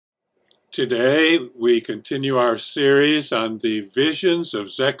Today we continue our series on the visions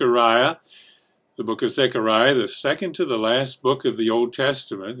of Zechariah, the book of Zechariah, the second to the last book of the Old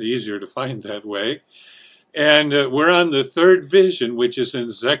Testament, easier to find that way. And we're on the third vision, which is in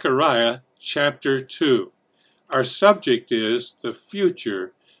Zechariah chapter 2. Our subject is the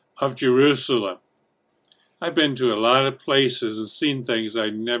future of Jerusalem. I've been to a lot of places and seen things I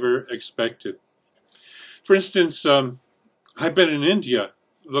never expected. For instance, I've been in India,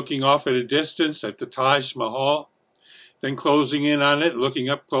 looking off at a distance at the Taj Mahal, then closing in on it, looking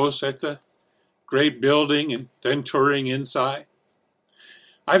up close at the great building, and then touring inside.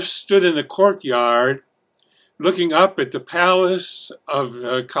 I've stood in the courtyard looking up at the palace of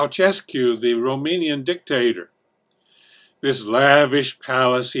Ceausescu, the Romanian dictator. This lavish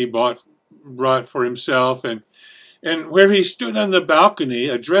palace he brought for himself, and where he stood on the balcony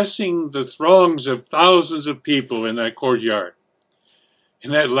addressing the throngs of thousands of people in that courtyard.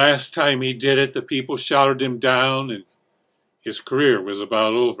 And that last time he did it, the people shouted him down, and his career was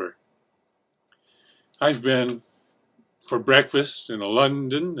about over. I've been for breakfast in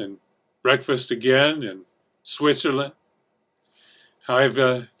London, and breakfast again in Switzerland. I've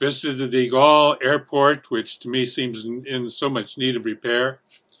visited the Gaulle airport, which to me seems in so much need of repair.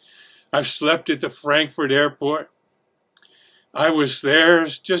 I've slept at the Frankfurt airport. I was there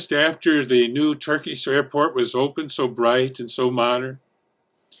just after the new Turkish airport was open, so bright and so modern.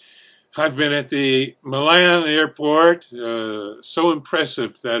 I've been at the Milan airport, so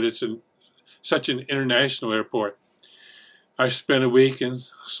impressive that it's such an international airport. I spent a week in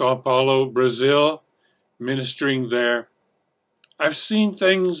Sao Paulo, Brazil, ministering there. I've seen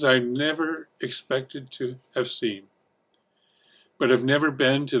things I never expected to have seen, but I've never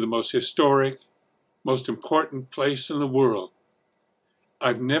been to the most historic, most important place in the world.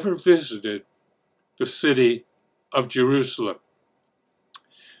 I've never visited the city of Jerusalem.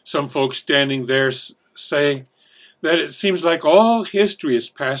 Some folks standing there say that it seems like all history is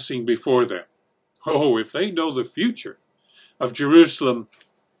passing before them. Oh, if they know the future of Jerusalem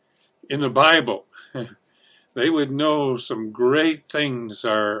in the Bible, they would know some great things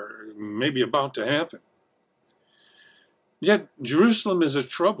are maybe about to happen. Yet Jerusalem is a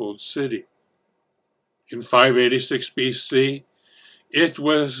troubled city. In 586 BC, it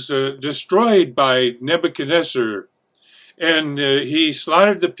was destroyed by Nebuchadnezzar, and he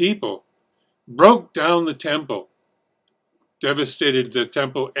slaughtered the people, broke down the temple, devastated the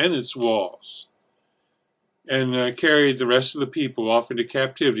temple and its walls, and carried the rest of the people off into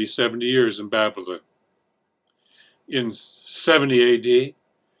captivity 70 years in Babylon. In 70 AD,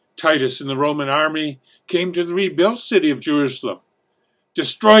 Titus and the Roman army came to the rebuilt city of Jerusalem,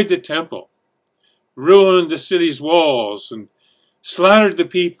 destroyed the temple, ruined the city's walls, and slaughtered the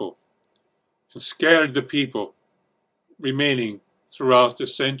people, and scattered the people remaining throughout the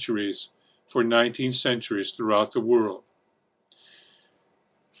centuries, for 19 centuries throughout the world.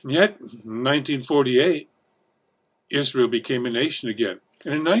 And yet, in 1948, Israel became a nation again.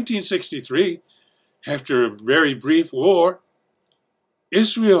 And in 1963, after a very brief war,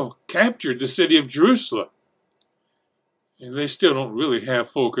 Israel captured the city of Jerusalem. And they still don't really have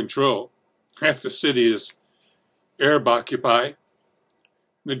full control. Half the city is Arab occupied.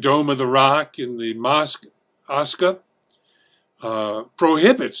 The Dome of the Rock in the Mosque Aqsa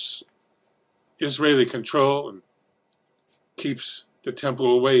prohibits Israeli control and keeps the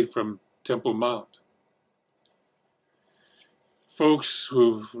temple away from Temple Mount. Folks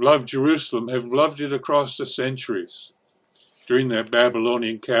who've loved Jerusalem have loved it across the centuries. During that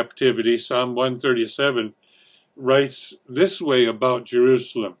Babylonian captivity, Psalm 137 writes this way about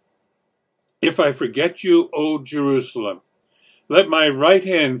Jerusalem. If I forget you, O Jerusalem, let my right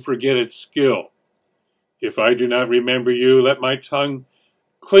hand forget its skill. If I do not remember you, let my tongue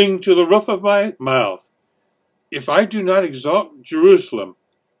cling to the roof of my mouth. If I do not exalt Jerusalem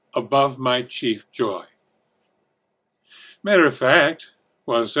above my chief joy. Matter of fact,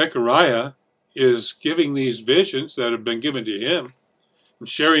 while Zechariah is giving these visions that have been given to him and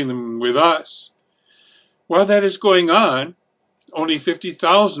sharing them with us, while that is going on, only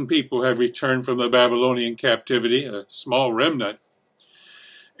 50,000 people have returned from the Babylonian captivity, a small remnant.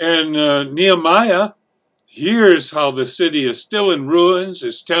 And Nehemiah hears how the city is still in ruins,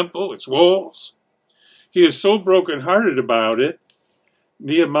 its temple, its walls. He is so brokenhearted about it.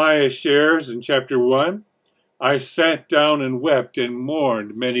 Nehemiah shares in chapter 1, I sat down and wept and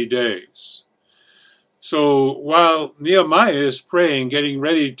mourned many days. So while Nehemiah is praying, getting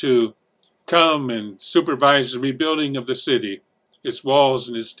ready to come and supervise the rebuilding of the city, its walls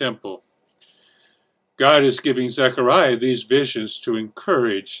and its temple, God is giving Zechariah these visions to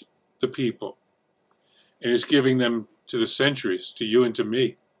encourage the people. And is giving them to the centuries, to you and to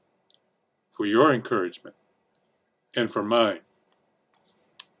me. for your encouragement and for mine.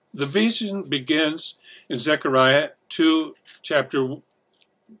 The vision begins in Zechariah 2, chapter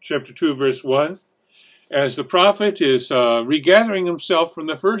 2, verse 1, as the prophet is regathering himself from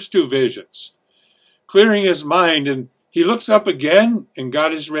the first two visions, clearing his mind, and he looks up again, and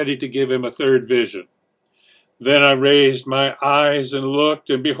God is ready to give him a third vision. Then I raised my eyes and looked,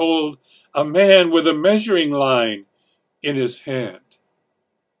 and behold, a man with a measuring line in his hand.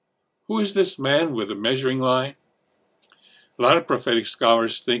 Who is this man with a measuring line? A lot of prophetic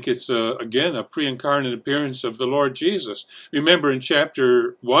scholars think it's, again, a pre-incarnate appearance of the Lord Jesus. Remember in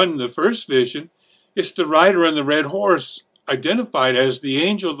chapter 1, the first vision, it's the rider on the red horse identified as the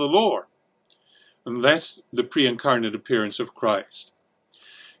angel of the Lord. And that's the pre-incarnate appearance of Christ.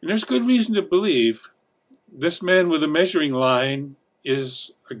 And there's good reason to believe this man with a measuring line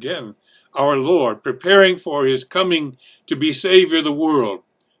is, again, our Lord, preparing for his coming to be Savior of the world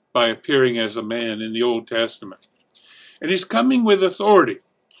by appearing as a man in the Old Testament. And he's coming with authority.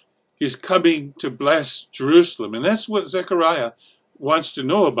 He's coming to bless Jerusalem. And that's what Zechariah wants to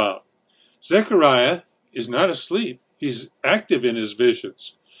know about. Zechariah is not asleep. He's active in his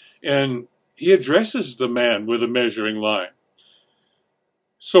visions. And he addresses the man with a measuring line.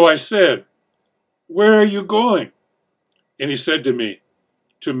 So I said, "Where are you going?" And he said to me,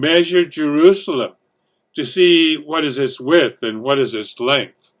 "To measure Jerusalem, to see what is its width and what is its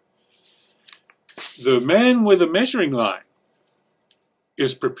length." The man with a measuring line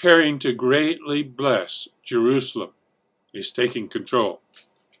is preparing to greatly bless Jerusalem. He's taking control.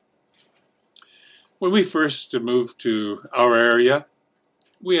 When we first moved to our area,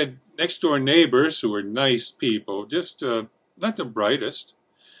 we had next-door neighbors who were nice people, just not the brightest,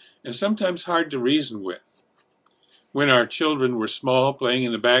 and sometimes hard to reason with. When our children were small, playing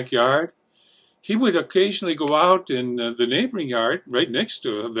in the backyard, he would occasionally go out in the neighboring yard, right next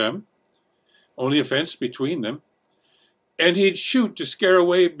to them, only a fence between them, and he'd shoot to scare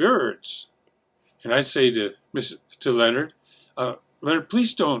away birds. And I'd say to Leonard, "Leonard,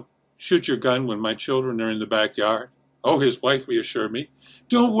 please don't shoot your gun when my children are in the backyard." Oh, his wife reassured me,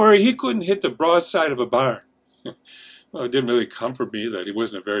 "Don't worry, he couldn't hit the broadside of a barn." Well, it didn't really comfort me that he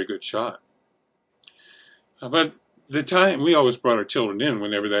wasn't a very good shot. But the time, we always brought our children in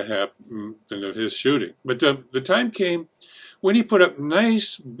whenever that happened, of his shooting. But the time came when he put up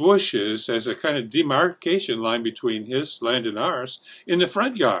nice bushes as a kind of demarcation line between his land and ours in the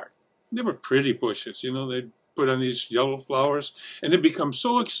front yard. They were pretty bushes, you know, they'd put on these yellow flowers, and they'd become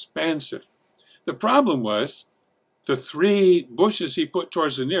so expansive. The problem was the three bushes he put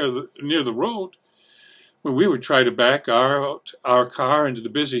towards near the road. When we would try to back our car into the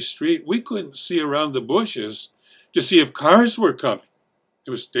busy street, we couldn't see around the bushes to see if cars were coming. It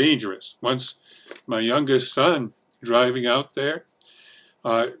was dangerous. Once my youngest son, driving out there,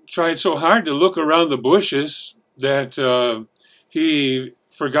 tried so hard to look around the bushes that he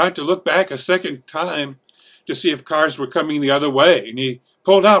forgot to look back a second time to see if cars were coming the other way. And he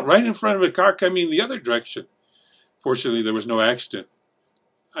pulled out right in front of a car coming the other direction. Fortunately, there was no accident.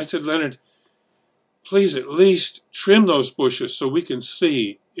 I said, "Leonard, please at least trim those bushes so we can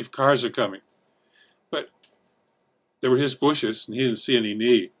see if cars are coming." But they were his bushes, and he didn't see any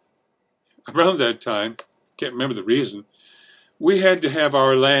need. Around that time, can't remember the reason, we had to have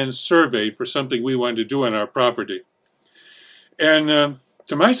our land surveyed for something we wanted to do on our property. And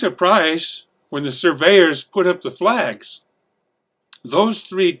to my surprise, when the surveyors put up the flags, those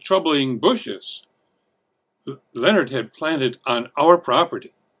three troubling bushes Leonard had planted on our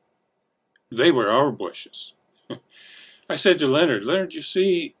property. They were our bushes. I said to Leonard, you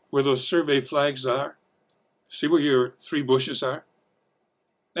see where those survey flags are? See where your three bushes are?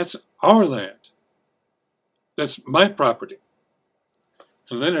 That's our land. That's my property.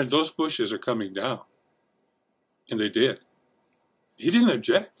 And Leonard, those bushes are coming down. And they did. He didn't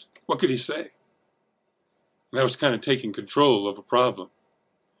object. What could he say? And I was kind of taking control of a problem.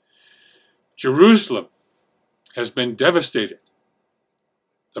 Jerusalem has been devastated.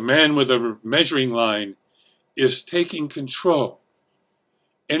 The man with a measuring line is taking control.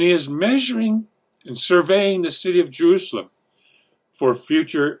 And he is measuring and surveying the city of Jerusalem for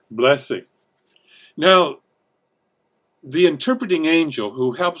future blessing. Now, the interpreting angel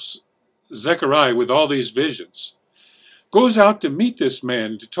who helps Zechariah with all these visions goes out to meet this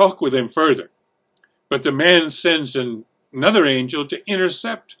man to talk with him further. But the man sends another angel to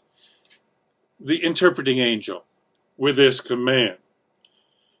intercept the interpreting angel with this command.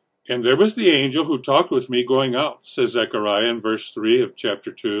 And there was the angel who talked with me going out, says Zechariah in verse 3 of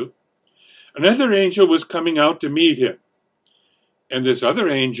chapter 2. Another angel was coming out to meet him. And this other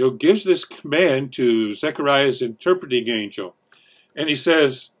angel gives this command to Zechariah's interpreting angel. And he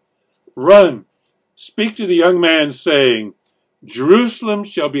says, Run, speak to the young man, saying, Jerusalem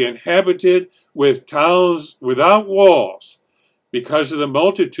shall be inhabited with towns without walls, because of the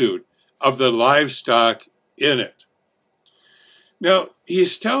multitude of the livestock in it. Now,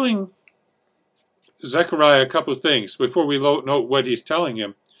 he's telling Zechariah a couple of things. Before we note what he's telling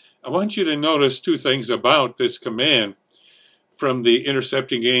him, I want you to notice two things about this command from the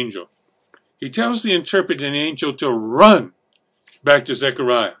intercepting angel. He tells the interpreting angel to run back to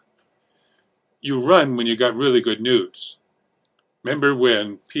Zechariah. You run when you got really good news. Remember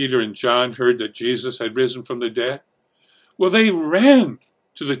when Peter and John heard that Jesus had risen from the dead? Well, they ran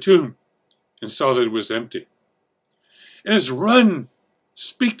to the tomb and saw that it was empty. And it's run,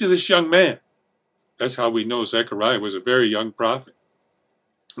 speak to this young man. That's how we know Zechariah was a very young prophet.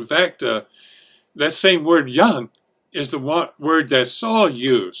 In fact, that same word young is the word that Saul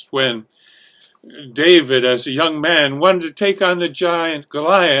used when David, as a young man, wanted to take on the giant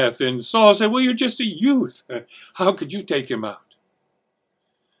Goliath. And Saul said, well, you're just a youth. How could you take him out?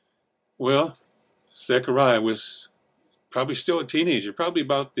 Well, Zechariah was probably still a teenager, probably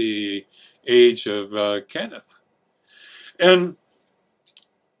about the age of Kenneth. And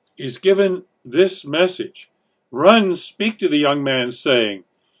he's given this message. Run, speak to the young man, saying,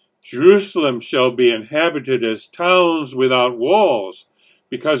 Jerusalem shall be inhabited as towns without walls,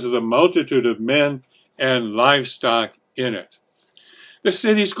 because of the multitude of men and livestock in it. The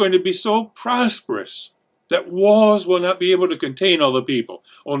city is going to be so prosperous that walls will not be able to contain all the people.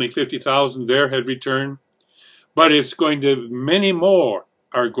 Only 50,000 there had returned, but many more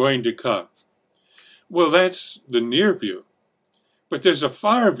are going to come. Well, that's the near view, but there's a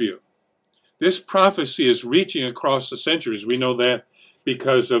far view. This prophecy is reaching across the centuries. We know that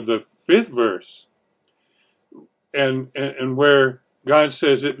because of the 5th verse, and where God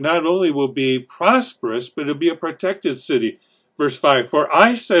says it not only will be prosperous, but it'll be a protected city. Verse 5, for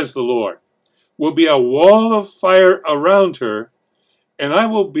I, says the Lord, will be a wall of fire around her, and I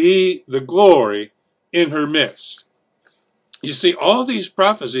will be the glory in her midst. You see, all these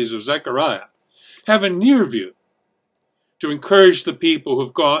prophecies of Zechariah have a near view to encourage the people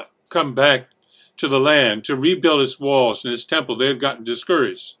who've come back to the land to rebuild its walls and its temple. They've gotten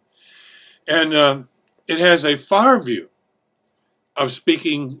discouraged. And it has a far view of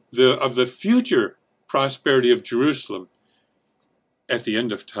speaking of the future prosperity of Jerusalem at the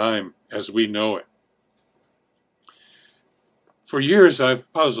end of time as we know it. For years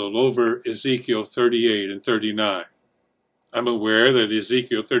I've puzzled over Ezekiel 38 and 39. I'm aware that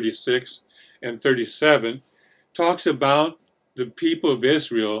Ezekiel 36 and 37 talks about the people of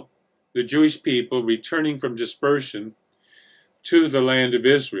Israel, the Jewish people, returning from dispersion to the land of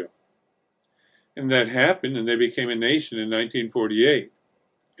Israel. And that happened, and they became a nation in 1948.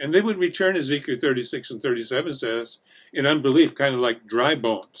 And they would return, Ezekiel 36 and 37 says, in unbelief, kind of like dry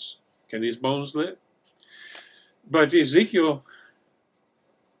bones. Can these bones live? But Ezekiel,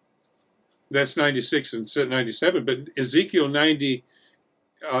 that's 96 and 97, but Ezekiel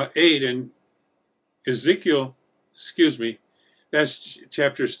 98 and Ezekiel, that's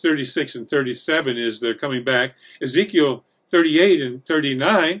chapters 36 and 37 is they're coming back. Ezekiel 38 and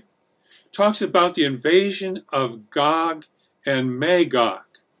 39 talks about the invasion of Gog and Magog.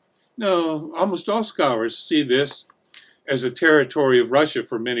 Now, almost all scholars see this as a territory of Russia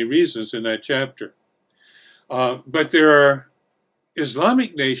for many reasons in that chapter. But there are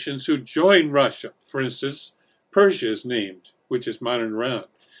Islamic nations who join Russia. For instance, Persia is named, which is modern Iran.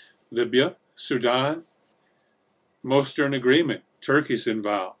 Libya, Sudan, most are in agreement. Turkey's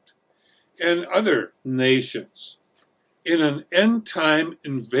involved. And other nations in an end-time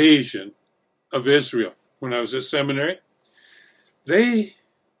invasion of Israel. When I was at seminary, they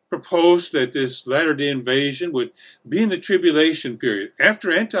proposed that this latter-day invasion would be in the tribulation period,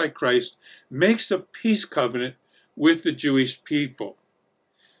 after Antichrist makes a peace covenant with the Jewish people,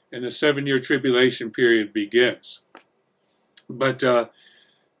 and the 7-year tribulation period begins. But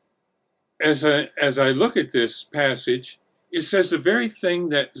as I look at this passage, it says the very thing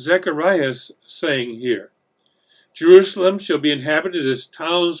that Zechariah is saying here. Jerusalem shall be inhabited as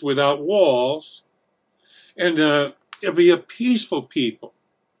towns without walls, and it'll be a peaceful people.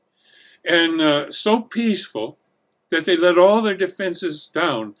 And so peaceful that they let all their defenses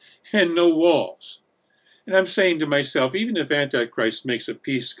down and no walls. And I'm saying to myself, even if Antichrist makes a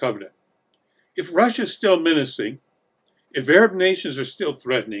peace covenant, if Russia's still menacing, if Arab nations are still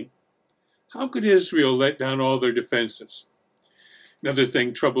threatening, how could Israel let down all their defenses? Another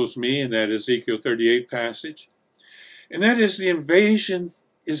thing troubles me in that Ezekiel 38 passage, and that is the invasion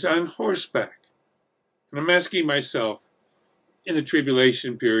is on horseback. And I'm asking myself, in the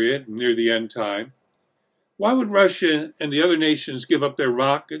tribulation period, near the end time, Why would Russia and the other nations give up their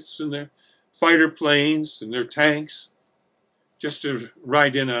rockets and their fighter planes and their tanks just to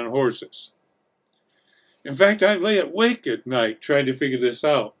ride in on horses? In fact, I lay awake at night trying to figure this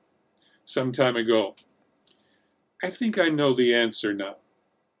out some time ago. I think I know the answer now.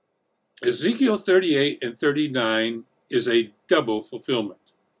 Ezekiel 38 and 39 is a double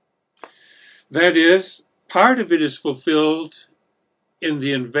fulfillment. That is, part of it is fulfilled in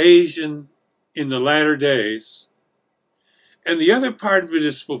the invasion in the latter days, and the other part of it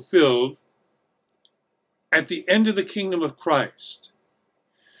is fulfilled at the end of the kingdom of Christ.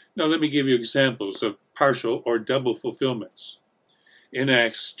 Now let me give you examples of partial or double fulfillments. In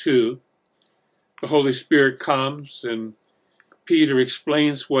Acts 2, the Holy Spirit comes and Peter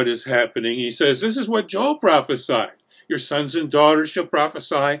explains what is happening. He says, this is what Joel prophesied. Your sons and daughters shall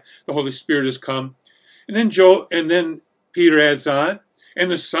prophesy. The Holy Spirit has come. And then Peter adds on, and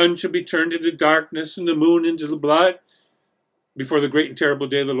the sun shall be turned into darkness and the moon into the blood before the great and terrible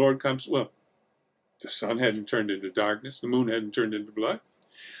day of the Lord comes. Well, the sun hadn't turned into darkness. The moon hadn't turned into blood.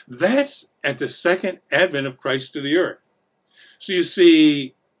 That's at the second advent of Christ to the earth. So you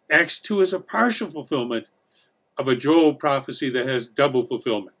see, Acts 2 is a partial fulfillment of a Joel prophecy that has double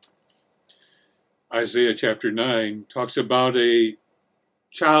fulfillment. Isaiah chapter 9 talks about a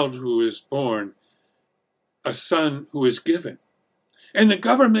child who is born, a son who is given, and the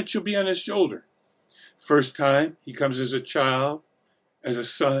government shall be on his shoulder. First time, he comes as a child, as a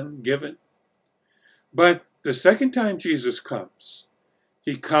son given. But the second time Jesus comes,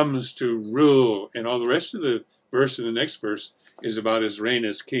 he comes to rule, and all the rest of the verse in the next verse is about his reign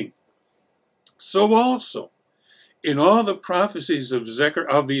as king. So also, in all the prophecies of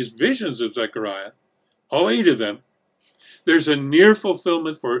these visions of Zechariah, all 8 of them, there's a near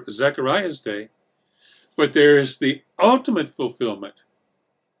fulfillment for Zechariah's day, but there is the ultimate fulfillment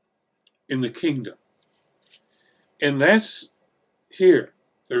in the kingdom. And that's here.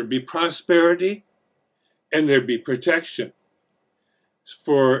 There would be prosperity and there'd be protection.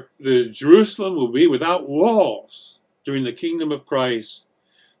 For the Jerusalem will be without walls during the kingdom of Christ.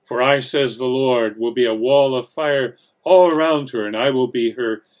 For I, says the Lord, will be a wall of fire all around her, and I will be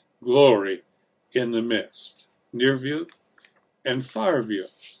her glory in the midst. Near view and far view.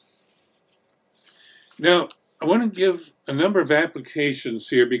 Now, I want to give a number of applications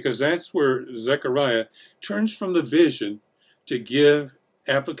here because that's where Zechariah turns from the vision to give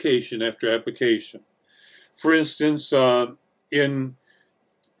application after application. For instance, in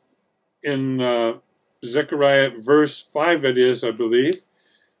Zechariah verse 5 it is, I believe,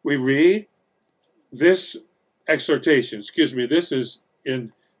 we read this exhortation. This is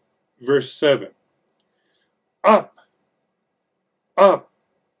in verse 7. Up, up,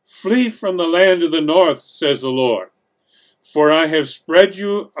 flee from the land of the north, says the Lord. For I have spread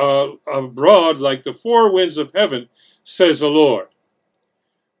you abroad like the four winds of heaven, says the Lord.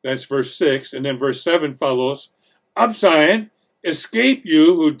 That's verse 6. And then verse 7 follows. Up, Zion, escape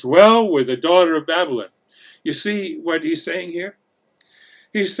you who dwell with the daughter of Babylon. You see what he's saying here?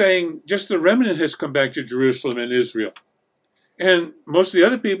 He's saying just the remnant has come back to Jerusalem and Israel. And most of the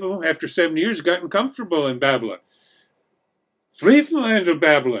other people, after 7 years, gotten comfortable in Babylon. Flee from the land of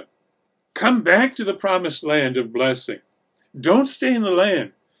Babylon. Come back to the promised land of blessing. Don't stay in the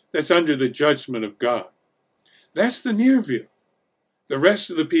land that's under the judgment of God. That's the near view. The rest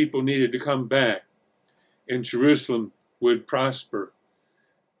of the people needed to come back, and Jerusalem would prosper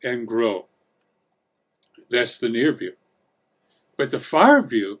and grow. That's the near view. But the far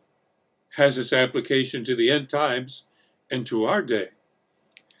view has its application to the end times and to our day.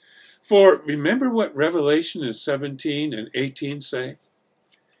 For remember what Revelation 17 and 18 say?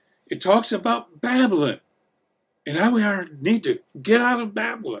 It talks about Babylon and how we need to get out of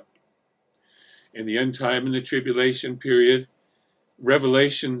Babylon. In the end time and the tribulation period,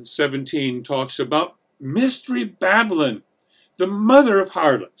 Revelation 17 talks about Mystery Babylon, the mother of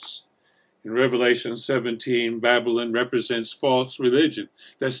harlots. In Revelation 17, Babylon represents false religion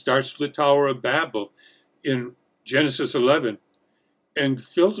that starts with the Tower of Babel in Genesis 11 and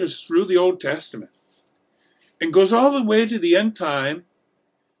filters through the Old Testament and goes all the way to the end time.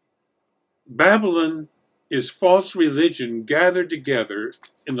 Babylon is false religion gathered together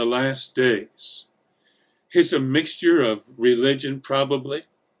in the last days. It's a mixture of religion, probably,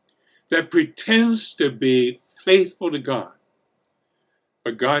 that pretends to be faithful to God.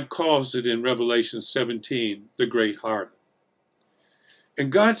 But God calls it in Revelation 17 the great harlot.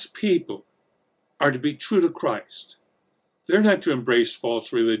 And God's people are to be true to Christ. They're not to embrace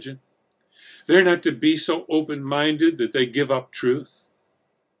false religion. They're not to be so open-minded that they give up truth.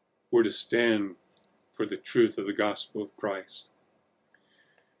 We're to stand for the truth of the gospel of Christ.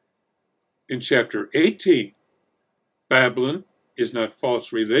 In chapter 18, Babylon is not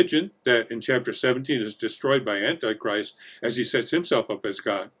false religion that in chapter 17 is destroyed by Antichrist as he sets himself up as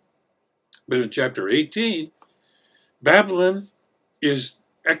God. But in chapter 18, Babylon is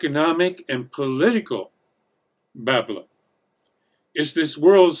economic and political Babylon. It's this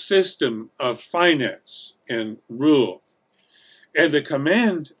world system of finance and rule. And the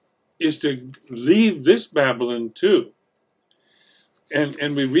command is to leave this Babylon too.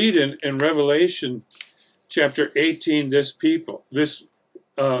 And we read in Revelation chapter 18, this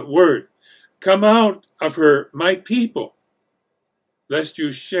word, come out of her, my people, lest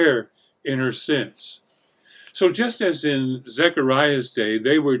you share in her sins. So just as in Zechariah's day,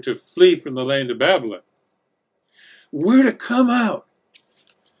 they were to flee from the land of Babylon, we're to come out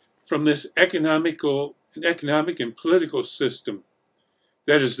from this economic and political system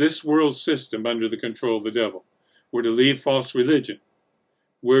that is this world system under the control of the devil. We're to leave false religion.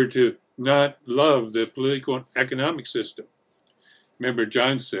 We're to not love the political and economic system. Remember,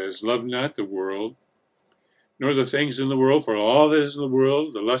 John says, love not the world, nor the things in the world, for all that is in the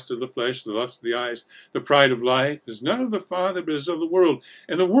world, the lust of the flesh, the lust of the eyes, the pride of life, is not of the Father, but is of the world.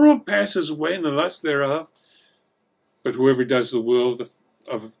 And the world passes away, and the lust thereof. But whoever does the will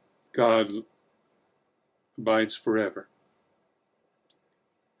of God abides forever.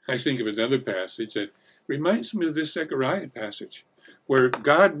 I think of another passage that reminds me of this Zechariah passage, where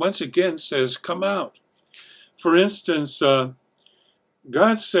God once again says, come out. For instance,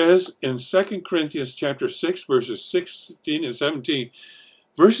 God says in 2 Corinthians chapter 6, verses 16 and 17,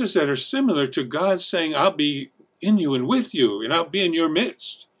 verses that are similar to God saying, I'll be in you and with you, and I'll be in your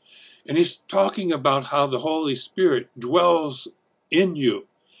midst. And he's talking about how the Holy Spirit dwells in you.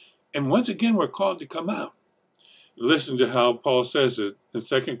 And once again, we're called to come out. Listen to how Paul says it in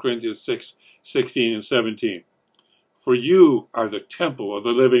 2 Corinthians 6, 16 and 17. For you are the temple of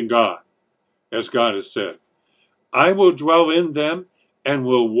the living God, as God has said. I will dwell in them and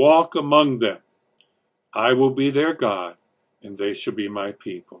will walk among them. I will be their God, and they shall be my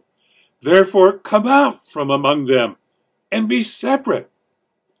people. Therefore come out from among them and be separate,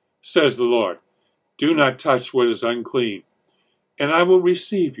 says the Lord. Do not touch what is unclean, and I will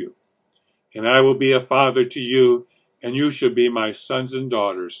receive you. And I will be a father to you, and you shall be my sons and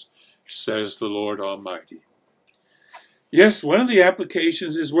daughters, says the Lord Almighty. Yes, one of the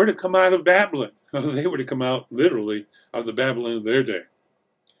applications is we're to come out of Babylon. They were to come out literally of the Babylon of their day.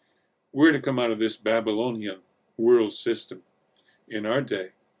 We're to come out of this Babylonian world system in our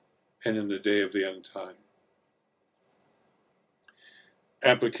day and in the day of the end time.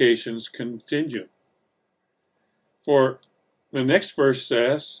 Applications continue. For the next verse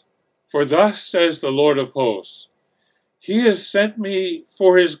says, for thus says the Lord of hosts, he has sent me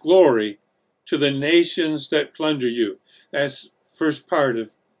for his glory to the nations that plunder you. That's first part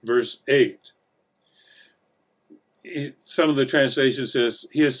of verse 8. Some of the translation says,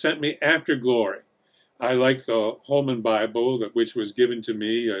 he has sent me after glory. I like the Holman Bible, which was given to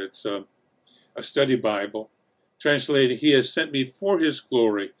me. It's a study Bible. Translated, he has sent me for his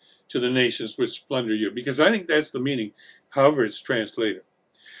glory to the nations which plunder you. Because I think that's the meaning, however it's translated.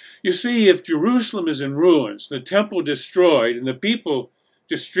 You see, if Jerusalem is in ruins, the temple destroyed, and the people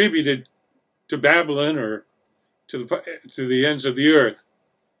distributed to Babylon or to the ends of the earth,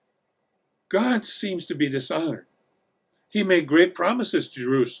 God seems to be dishonored. He made great promises to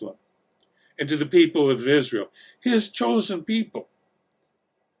Jerusalem and to the people of Israel, his chosen people.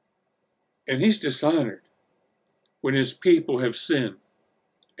 And he's dishonored when his people have sinned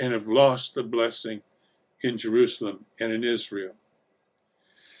and have lost the blessing in Jerusalem and in Israel.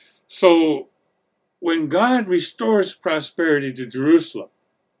 So when God restores prosperity to Jerusalem,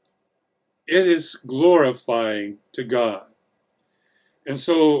 it is glorifying to God. And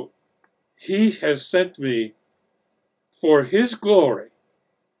so he has sent me for his glory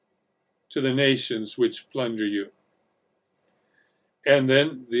to the nations which plunder you. And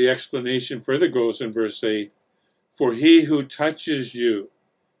then the explanation further goes in verse 8, for he who touches you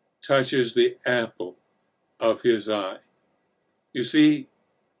touches the apple of his eye. You see,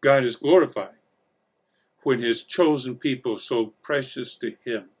 God is glorified when his chosen people, so precious to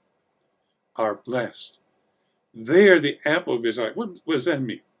him, are blessed. They are the apple of his eye. What does that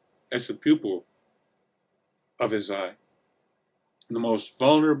mean? That's the pupil of his eye. The most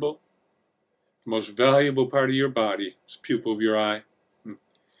vulnerable, the most valuable part of your body is the pupil of your eye.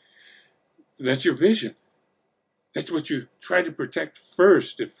 That's your vision. That's what you try to protect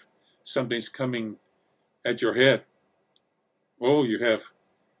first if something's coming at your head. Oh, you have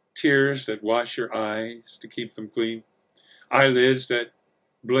tears that wash your eyes to keep them clean, eyelids that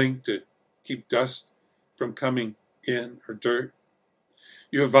blink to keep dust from coming in or dirt.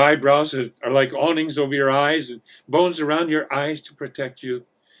 You have eyebrows that are like awnings over your eyes and bones around your eyes to protect you.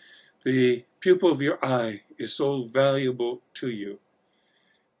 The pupil of your eye is so valuable to you.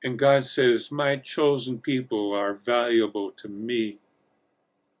 And God says, my chosen people are valuable to me.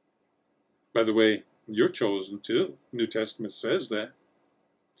 By the way, you're chosen too. New Testament says that.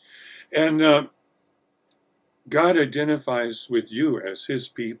 And God identifies with you as his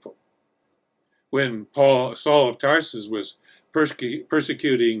people. When Saul of Tarsus was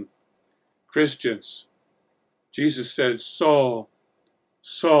persecuting Christians, Jesus said, Saul,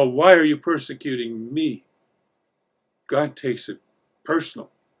 Saul, why are you persecuting me? God takes it personal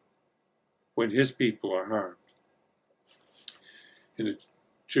when his people are harmed. In the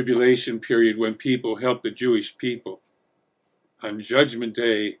tribulation period, when people help the Jewish people, on Judgment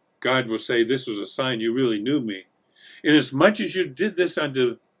Day, God will say, this was a sign you really knew me. Inasmuch as you did this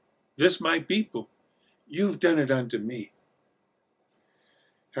unto this my people, you've done it unto me.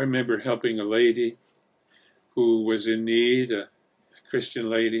 I remember helping a lady who was in need, a Christian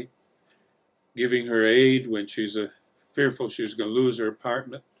lady, giving her aid when she's fearful she was going to lose her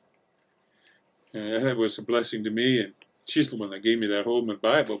apartment. And that was a blessing to me. And she's the one that gave me that Holman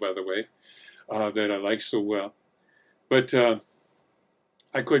Bible, by the way, that I like so well. But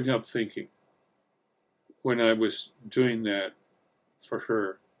I couldn't help thinking, when I was doing that for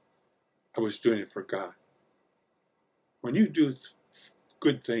her, I was doing it for God. When you do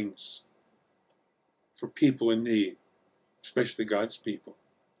good things for people in need, especially God's people,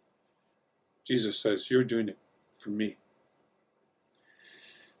 Jesus says, you're doing it for me.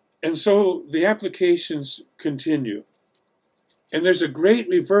 And so the applications continue. And there's a great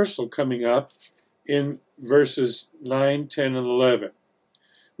reversal coming up in verses 9, 10, and 11.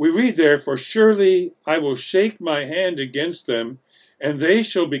 We read there, for surely I will shake my hand against them, and they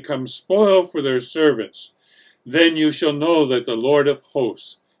shall become spoil for their servants. Then you shall know that the Lord of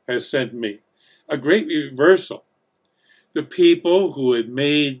hosts has sent me. A great reversal. The people who had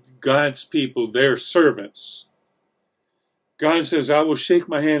made God's people their servants, God says, I will shake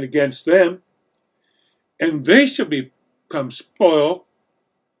my hand against them, and they shall become spoil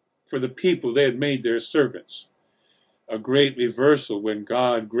for the people they had made their servants. A great reversal when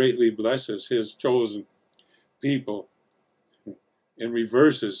God greatly blesses his chosen people and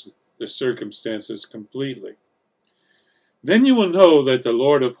reverses the circumstances completely. Then you will know that the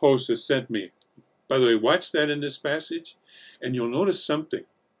Lord of hosts has sent me. By the way, watch that in this passage, and you'll notice something.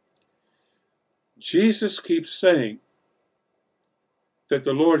 Jesus keeps saying that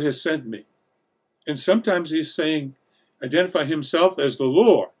the Lord has sent me. And sometimes he's saying, identify himself as the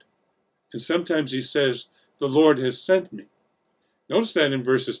Lord. And sometimes he says, the Lord has sent me. Notice that in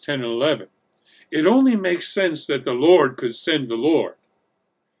verses 10 and 11. It only makes sense that the Lord could send the Lord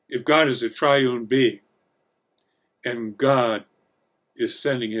if God is a triune being and God is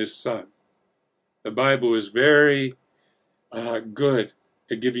sending his Son. The Bible is very good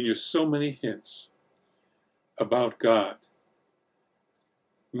at giving you so many hints about God.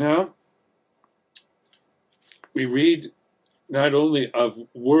 Now, we read not only of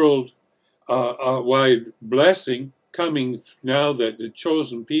world wide blessing coming now that the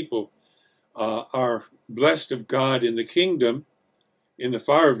chosen people are blessed of God in the kingdom, in the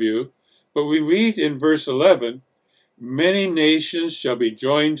far view, but we read in verse 11, many nations shall be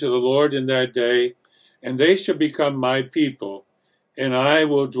joined to the Lord in that day, and they shall become my people, and I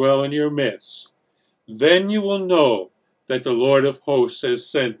will dwell in your midst. Then you will know that the Lord of hosts has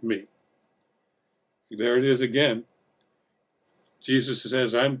sent me. There it is again. Jesus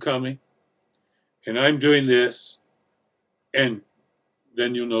says, I'm coming, and I'm doing this, and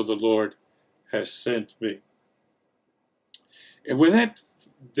then you'll know the Lord has sent me. And when that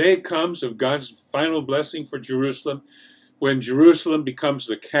day comes of God's final blessing for Jerusalem, when Jerusalem becomes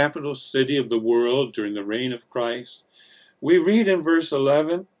the capital city of the world during the reign of Christ, we read in verse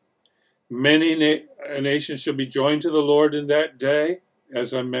 11, many nations shall be joined to the Lord in that day,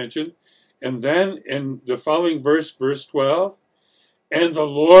 as I mentioned. And then in the following verse, verse 12, and the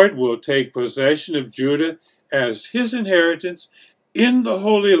Lord will take possession of Judah as his inheritance in the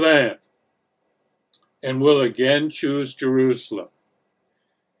Holy Land, and will again choose Jerusalem.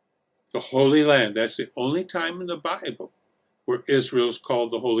 The Holy Land, that's the only time in the Bible where Israel's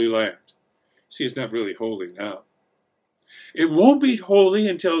called the Holy Land. See, it's not really holy now. It won't be holy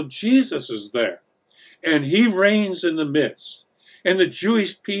until Jesus is there, and he reigns in the midst, and the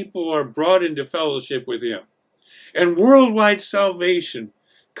Jewish people are brought into fellowship with him. And worldwide salvation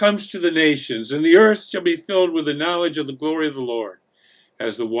comes to the nations, and the earth shall be filled with the knowledge of the glory of the Lord,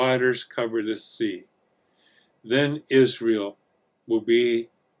 as the waters cover the sea. Then Israel will be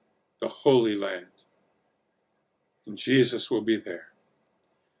the Holy Land, and Jesus will be there.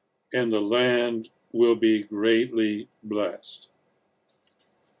 and the land will be greatly blessed.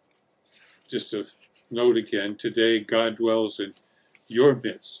 Just a note again, today God dwells in your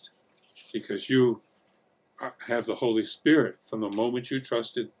midst because you have the Holy Spirit from the moment you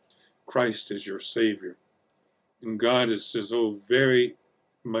trusted Christ as your Savior. And God is so very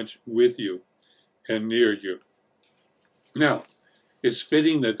much with you and near you. Now, it's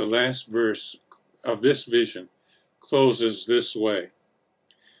fitting that the last verse of this vision closes this way.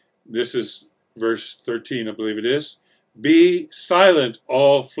 This is verse 13, I believe it is. Be silent,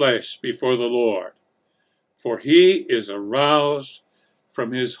 all flesh, before the Lord, for he is aroused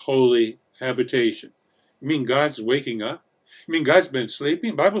from his holy habitation. You mean God's waking up? You mean God's been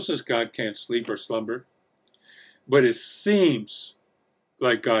sleeping? The Bible says God can't sleep or slumber. But it seems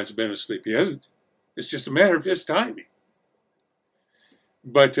like God's been asleep. He hasn't. It's just a matter of his timing.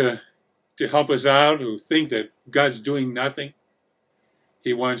 But to help us out who think that God's doing nothing,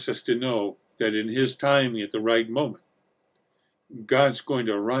 he wants us to know that in his timing at the right moment, God's going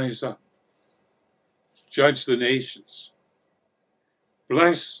to rise up, judge the nations,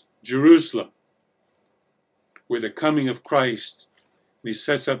 bless Jerusalem with the coming of Christ, and he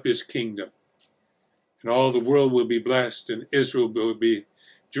sets up his kingdom. And all the world will be blessed, and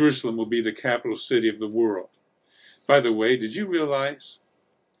Jerusalem will be the capital city of the world. By the way, did you realize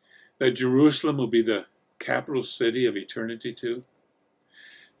that Jerusalem will be the capital city of eternity too?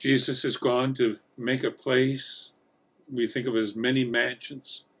 Jesus has gone to make a place we think of as many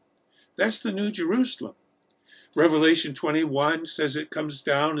mansions. That's the new Jerusalem. Revelation 21 says it comes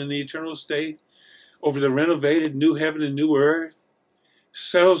down in the eternal state over the renovated new heaven and new earth,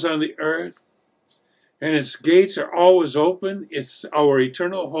 settles on the earth, and its gates are always open. It's our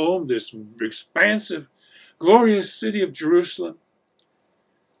eternal home, this expansive, glorious city of Jerusalem,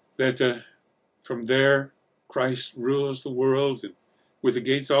 that from there Christ rules the world, and with the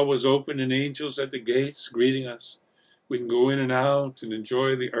gates always open and angels at the gates greeting us, we can go in and out and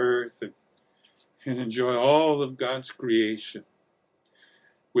enjoy the earth and enjoy all of God's creation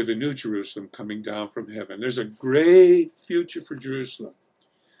with the new Jerusalem coming down from heaven. There's a great future for Jerusalem.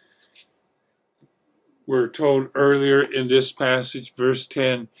 We're told earlier in this passage, verse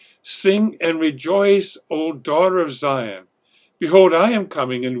 10, sing and rejoice, O daughter of Zion. Behold, I am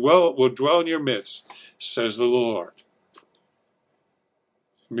coming and will dwell in your midst, says the Lord.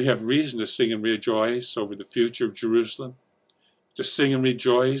 We have reason to sing and rejoice over the future of Jerusalem, to sing and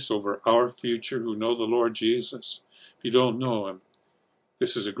rejoice over our future who know the Lord Jesus. If you don't know him,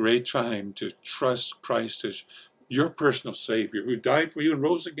 this is a great time to trust Christ as your personal Savior who died for you and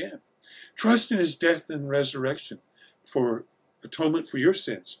rose again. Trust in his death and resurrection for atonement for your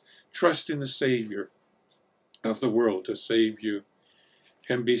sins. Trust in the Savior of the world to save you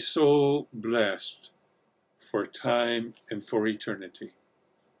and be so blessed for time and for eternity.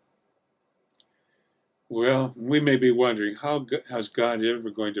 Well, we may be wondering, how's God ever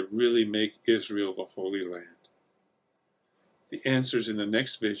going to really make Israel the Holy Land? The answer is in the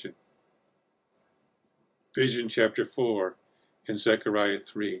next vision. Vision chapter 4 in Zechariah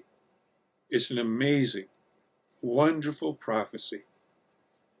 3. It's an amazing, wonderful prophecy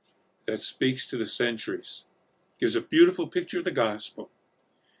that speaks to the centuries. Gives a beautiful picture of the gospel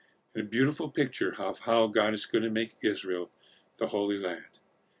and a beautiful picture of how God is going to make Israel the Holy Land.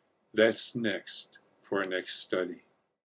 That's next for our next study.